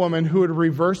of the woman who would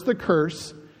reverse the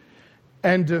curse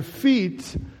and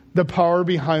defeat the power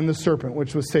behind the serpent,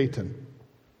 which was Satan.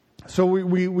 So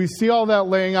we see all that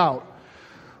laying out.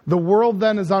 The world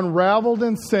then is unraveled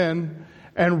in sin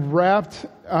and wrapped.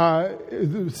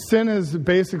 Sin has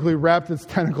basically wrapped its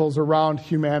tentacles around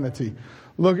humanity.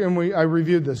 Look, and I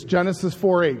reviewed this. Genesis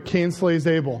 4:8, Cain slays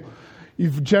Abel.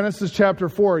 Genesis chapter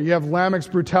 4, you have Lamech's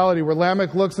brutality, where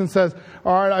Lamech looks and says,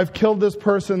 all right, I've killed this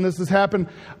person, this has happened.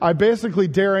 I basically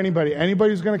dare anybody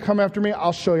who's going to come after me,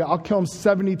 I'll show you. I'll kill him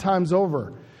 70 times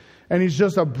over. And he's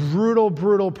just a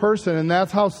brutal person, and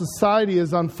that's how society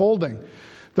is unfolding.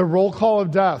 The roll call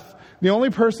of death. The only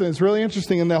person that's really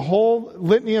interesting in the whole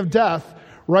litany of death,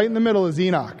 right in the middle, is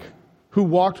Enoch, who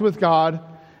walked with God.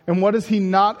 And what does he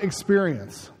not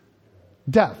experience?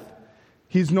 Death.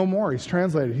 He's no more. He's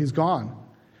translated. He's gone.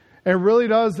 And it really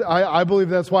does, I believe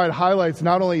that's why it highlights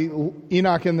not only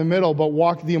Enoch in the middle,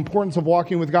 but the importance of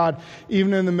walking with God,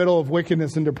 even in the middle of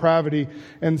wickedness and depravity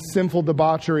and sinful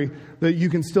debauchery, that you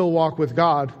can still walk with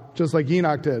God, just like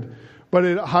Enoch did. But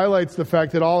it highlights the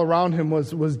fact that all around him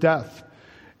was death.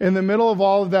 In the middle of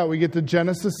all of that, we get to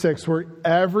Genesis 6, where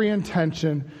every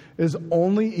intention is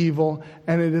only evil,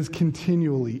 and it is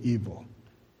continually evil.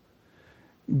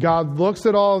 God looks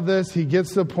at all of this. He gets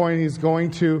to the point he's going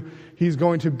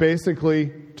to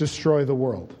basically destroy the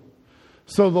world.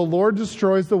 So the Lord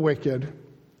destroys the wicked.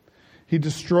 He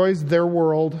destroys their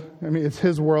world. I mean, it's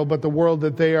his world, but the world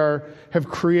that they have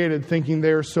created, thinking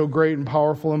they are so great and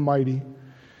powerful and mighty.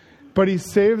 But he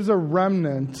saves a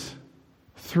remnant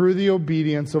through the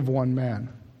obedience of one man.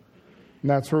 And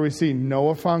that's where we see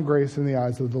Noah found grace in the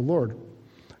eyes of the Lord.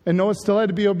 And Noah still had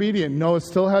to be obedient. Noah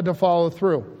still had to follow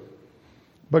through.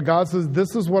 But God says,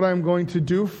 this is what I'm going to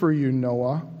do for you,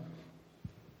 Noah.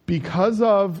 Because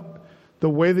of the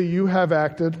way that you have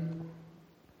acted,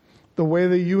 the way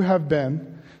that you have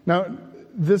been. Now,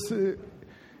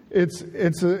 it's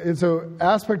an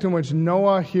aspect in which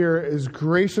Noah here is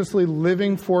graciously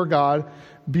living for God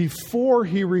before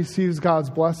he receives God's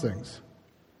blessings.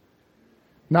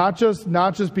 Not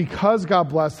just because God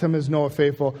blessed him is Noah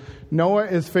faithful. Noah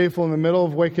is faithful in the middle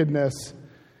of wickedness,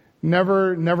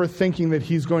 never thinking that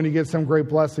he's going to get some great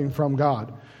blessing from God.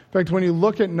 In fact, when you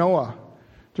look at Noah,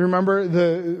 do you remember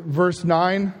the verse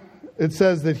 9? It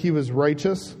says that he was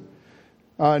righteous.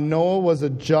 Noah was a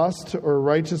just or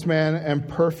righteous man and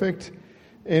perfect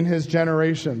in his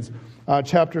generations.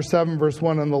 Chapter 7, verse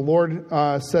 1, and the Lord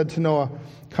said to Noah,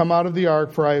 come out of the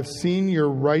ark, for I have seen your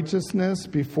righteousness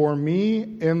before me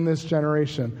in this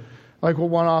generation. Like what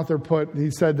one author put,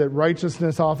 he said that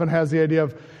righteousness often has the idea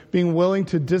of being willing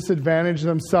to disadvantage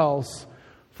themselves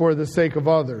for the sake of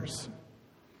others.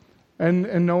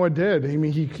 And Noah did. I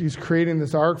mean, he's creating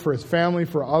this ark for his family,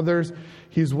 for others.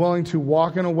 He's willing to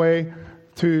walk in a way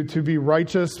to be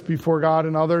righteous before God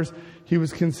and others. He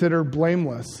was considered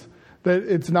blameless. That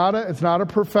it's not a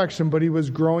perfection, but he was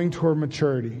growing toward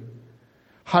maturity.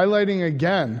 Highlighting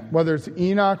again, whether it's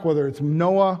Enoch, whether it's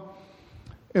Noah,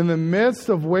 in the midst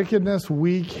of wickedness,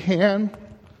 we can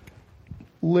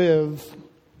live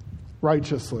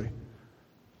righteously.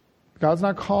 God's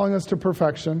not calling us to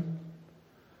perfection,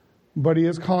 but he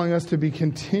is calling us to be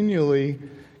continually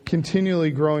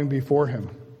growing before him.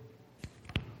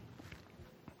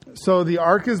 So the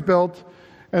ark is built,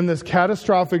 and this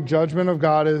catastrophic judgment of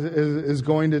God is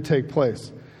going to take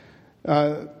place.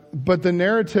 But the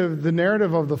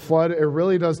narrative of the flood, it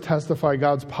really does testify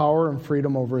God's power and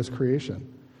freedom over his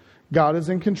creation. God is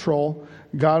in control.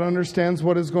 God understands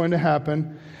what is going to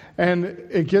happen. And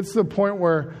it gets to the point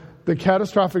where the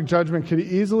catastrophic judgment could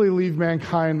easily leave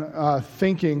mankind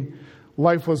thinking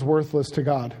life was worthless to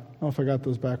God. I don't know if I got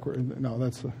those backward. No,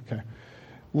 that's okay.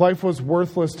 Life was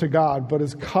worthless to God, but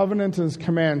his covenant and his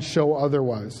command show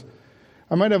otherwise.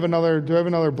 I might have do I have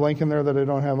another blank in there that I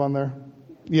don't have on there?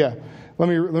 Yeah. Let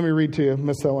me read to you.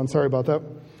 Missed that one. Sorry about that.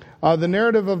 The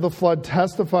narrative of the flood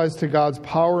testifies to God's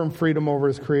power and freedom over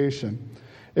his creation.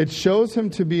 It shows him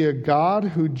to be a God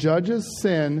who judges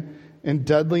sin in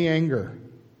deadly anger.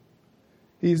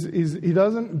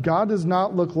 God does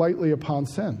not look lightly upon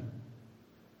sin.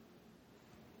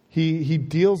 He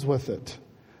deals with it.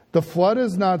 The flood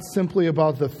is not simply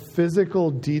about the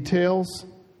physical details,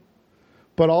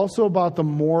 but also about the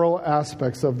moral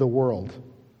aspects of the world.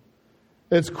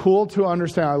 It's cool to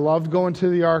understand. I loved going to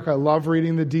the ark. I love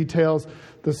reading the details,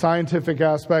 the scientific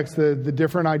aspects, the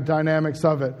different dynamics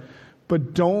of it.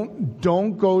 But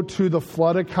don't go to the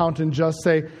flood account and just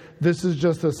say, this is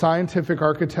just a scientific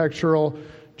architectural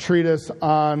treatise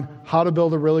on how to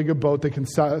build a really good boat that can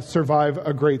survive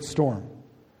a great storm.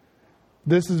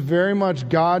 This is very much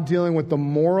God dealing with the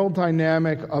moral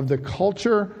dynamic of the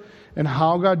culture and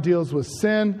how God deals with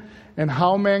sin and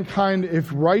how mankind, if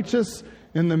righteous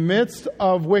in the midst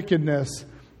of wickedness,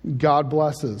 God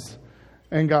blesses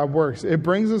and God works. It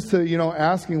brings us to,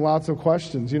 asking lots of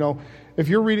questions. If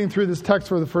you're reading through this text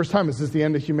for the first time, is this the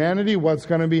end of humanity? What's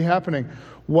going to be happening?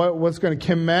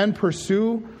 Can men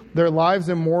pursue their lives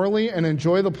immorally and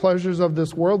enjoy the pleasures of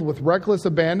this world with reckless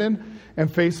abandon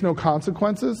and face no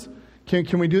consequences?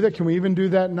 Can we do that? Can we even do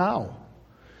that now?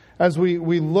 As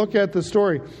we look at the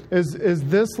story, is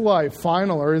this life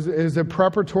final, or is it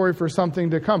preparatory for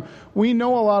something to come? We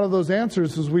know a lot of those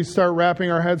answers as we start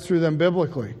wrapping our heads through them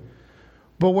biblically.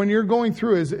 But when you're going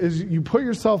through, is you put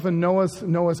yourself in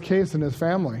Noah's case and his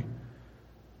family.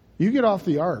 You get off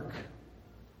the ark.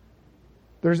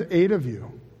 There's 8 of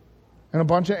you and a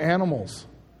bunch of animals.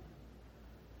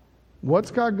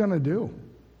 What's God going to do?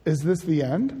 Is this the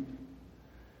end?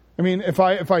 I mean, if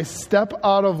I step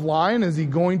out of line, is he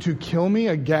going to kill me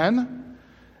again?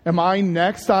 Am I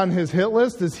next on his hit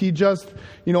list? Is he just,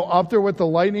 up there with the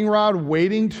lightning rod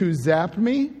waiting to zap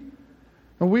me?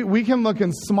 And we can look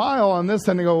and smile on this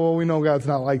and go, well, we know God's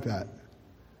not like that.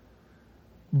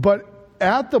 But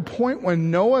at the point when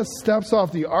Noah steps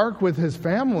off the ark with his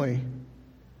family,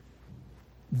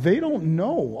 they don't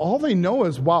know. All they know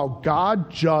is, wow,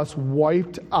 God just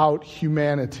wiped out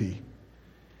humanity.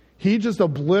 He just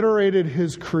obliterated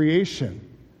his creation.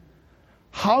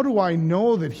 How do I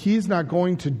know that he's not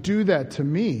going to do that to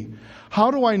me?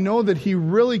 How do I know that he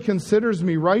really considers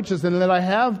me righteous and that I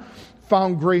have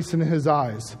found grace in his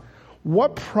eyes?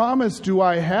 What promise do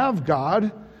I have,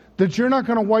 God, that you're not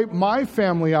going to wipe my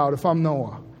family out if I'm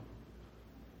Noah?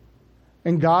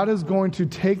 And God is going to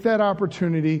take that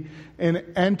opportunity and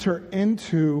enter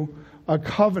into a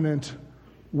covenant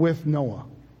with Noah.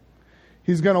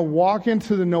 He's going to walk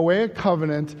into the Noahic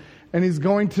covenant, and he's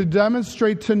going to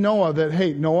demonstrate to Noah that,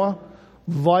 hey, Noah,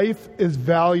 life is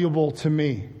valuable to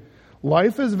me.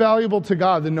 Life is valuable to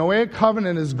God. The Noahic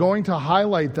covenant is going to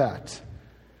highlight that.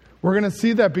 We're going to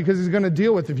see that because he's going to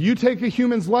deal with, if you take a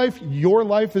human's life, your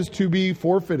life is to be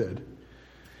forfeited.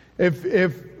 If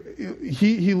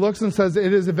he looks and says,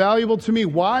 it is valuable to me.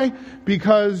 Why?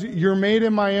 Because you're made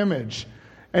in my image.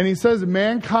 And he says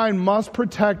mankind must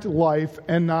protect life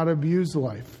and not abuse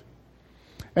life.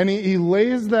 And he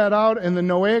lays that out, and the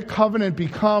Noahic covenant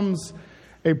becomes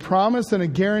a promise and a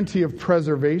guarantee of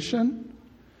preservation.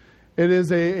 It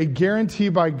is a guarantee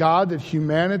by God that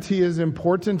humanity is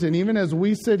important. And even as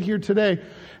we sit here today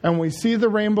and we see the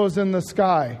rainbows in the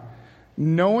sky,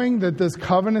 knowing that this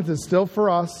covenant is still for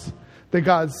us, that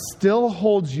God still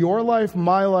holds your life,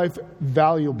 my life,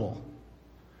 valuable.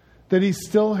 That he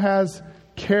still has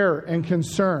care and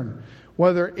concern,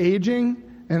 whether aging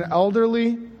and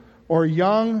elderly or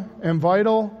young and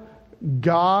vital,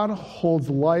 God holds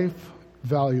life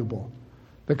valuable.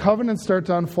 The covenants start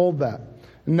to unfold that.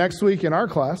 Next week in our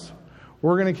class,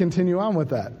 we're going to continue on with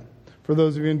that. For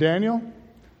those of you in Daniel,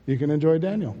 you can enjoy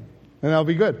Daniel, and that'll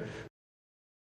be good.